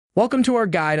Welcome to our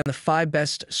guide on the 5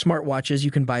 best smartwatches you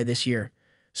can buy this year.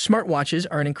 Smartwatches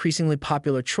are an increasingly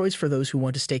popular choice for those who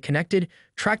want to stay connected,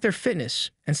 track their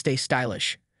fitness, and stay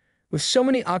stylish. With so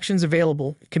many options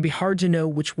available, it can be hard to know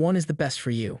which one is the best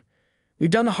for you. We've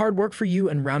done the hard work for you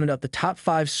and rounded up the top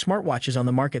 5 smartwatches on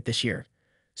the market this year.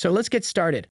 So let's get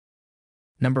started.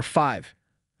 Number 5.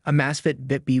 Amazfit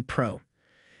Bip U Pro.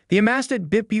 The Amazfit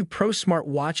Bip U Pro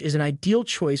smartwatch is an ideal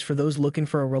choice for those looking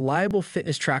for a reliable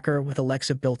fitness tracker with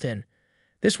Alexa built in.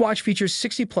 This watch features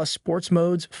 60+ sports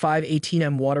modes, 5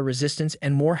 ATM water resistance,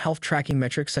 and more health tracking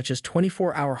metrics such as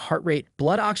 24-hour heart rate,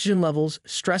 blood oxygen levels,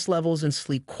 stress levels, and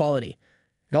sleep quality.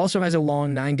 It also has a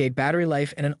long 9-day battery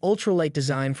life and an ultralight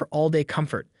design for all-day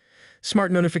comfort.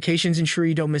 Smart notifications ensure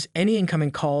you don't miss any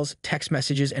incoming calls, text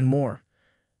messages, and more.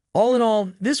 All in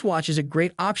all, this watch is a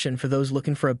great option for those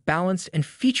looking for a balanced and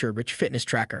feature-rich fitness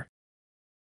tracker.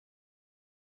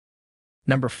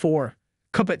 Number 4.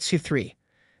 CUBOT C3.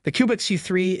 The CUBOT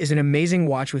C3 is an amazing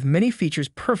watch with many features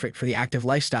perfect for the active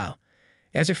lifestyle.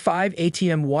 It has a 5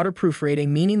 ATM waterproof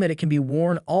rating, meaning that it can be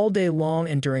worn all day long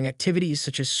and during activities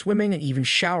such as swimming and even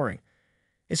showering.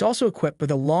 It's also equipped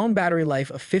with a long battery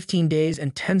life of 15 days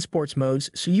and 10 sports modes,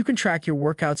 so you can track your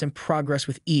workouts and progress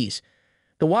with ease.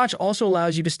 The watch also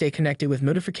allows you to stay connected with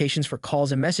notifications for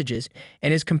calls and messages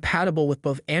and is compatible with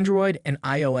both Android and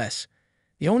iOS.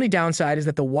 The only downside is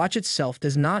that the watch itself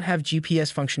does not have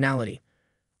GPS functionality.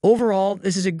 Overall,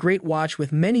 this is a great watch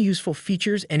with many useful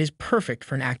features and is perfect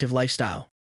for an active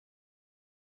lifestyle.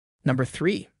 Number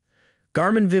 3.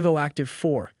 Garmin Vivoactive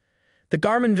 4. The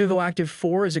Garmin Vivoactive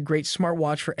 4 is a great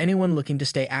smartwatch for anyone looking to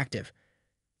stay active.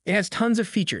 It has tons of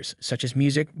features, such as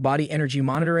music, body energy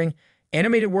monitoring,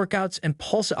 animated workouts, and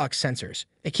pulse ox sensors.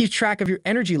 It keeps track of your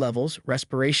energy levels,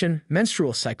 respiration,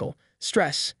 menstrual cycle,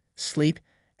 stress, sleep,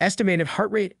 estimated heart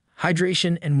rate,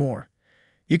 hydration, and more.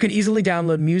 You can easily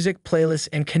download music, playlists,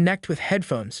 and connect with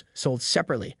headphones sold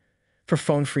separately for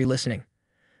phone-free listening.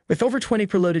 With over 20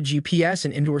 preloaded GPS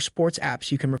and indoor sports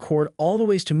apps, you can record all the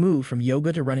ways to move from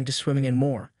yoga to running to swimming and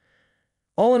more.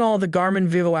 All in all, the Garmin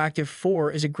Vivoactive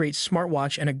 4 is a great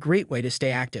smartwatch and a great way to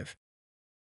stay active.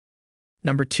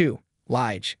 Number 2.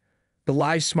 LIGE. The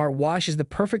LIGE smartwatch is the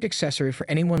perfect accessory for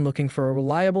anyone looking for a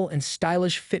reliable and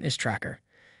stylish fitness tracker.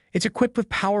 It's equipped with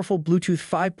powerful Bluetooth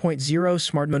 5.0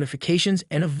 smart notifications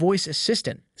and a voice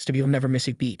assistant, so you'll never miss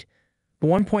a beat. The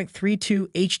 1.32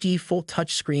 HD full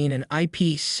touchscreen and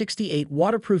IP68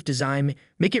 waterproof design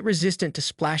make it resistant to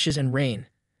splashes and rain.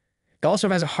 It also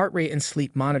has a heart rate and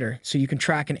sleep monitor, so you can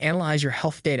track and analyze your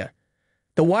health data.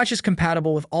 The watch is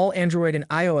compatible with all Android and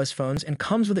iOS phones and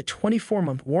comes with a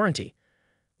 24-month warranty.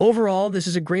 Overall, this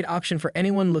is a great option for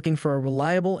anyone looking for a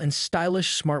reliable and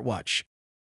stylish smartwatch.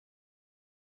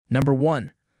 Number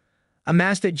 1.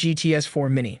 Amazfit GTS 4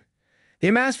 Mini. The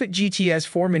Amazfit GTS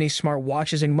 4 Mini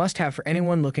smartwatch is a must-have for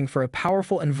anyone looking for a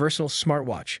powerful and versatile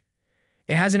smartwatch.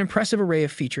 It has an impressive array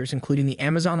of features, including the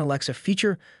Amazon Alexa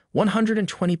feature,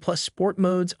 120+ sport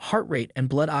modes, heart rate and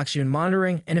blood oxygen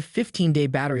monitoring, and a 15-day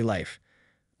battery life.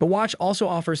 The watch also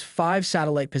offers 5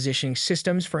 satellite positioning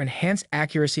systems for enhanced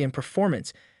accuracy and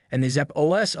performance, and the Zepp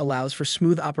OS allows for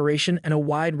smooth operation and a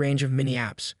wide range of mini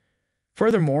apps.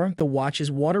 Furthermore, the watch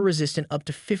is water-resistant up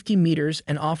to 50 meters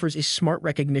and offers a smart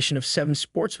recognition of 7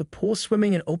 sports with pool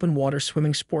swimming and open water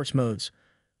swimming sports modes.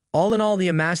 All in all, the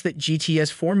Amazfit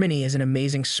GTS 4 Mini is an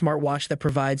amazing smartwatch that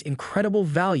provides incredible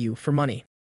value for money.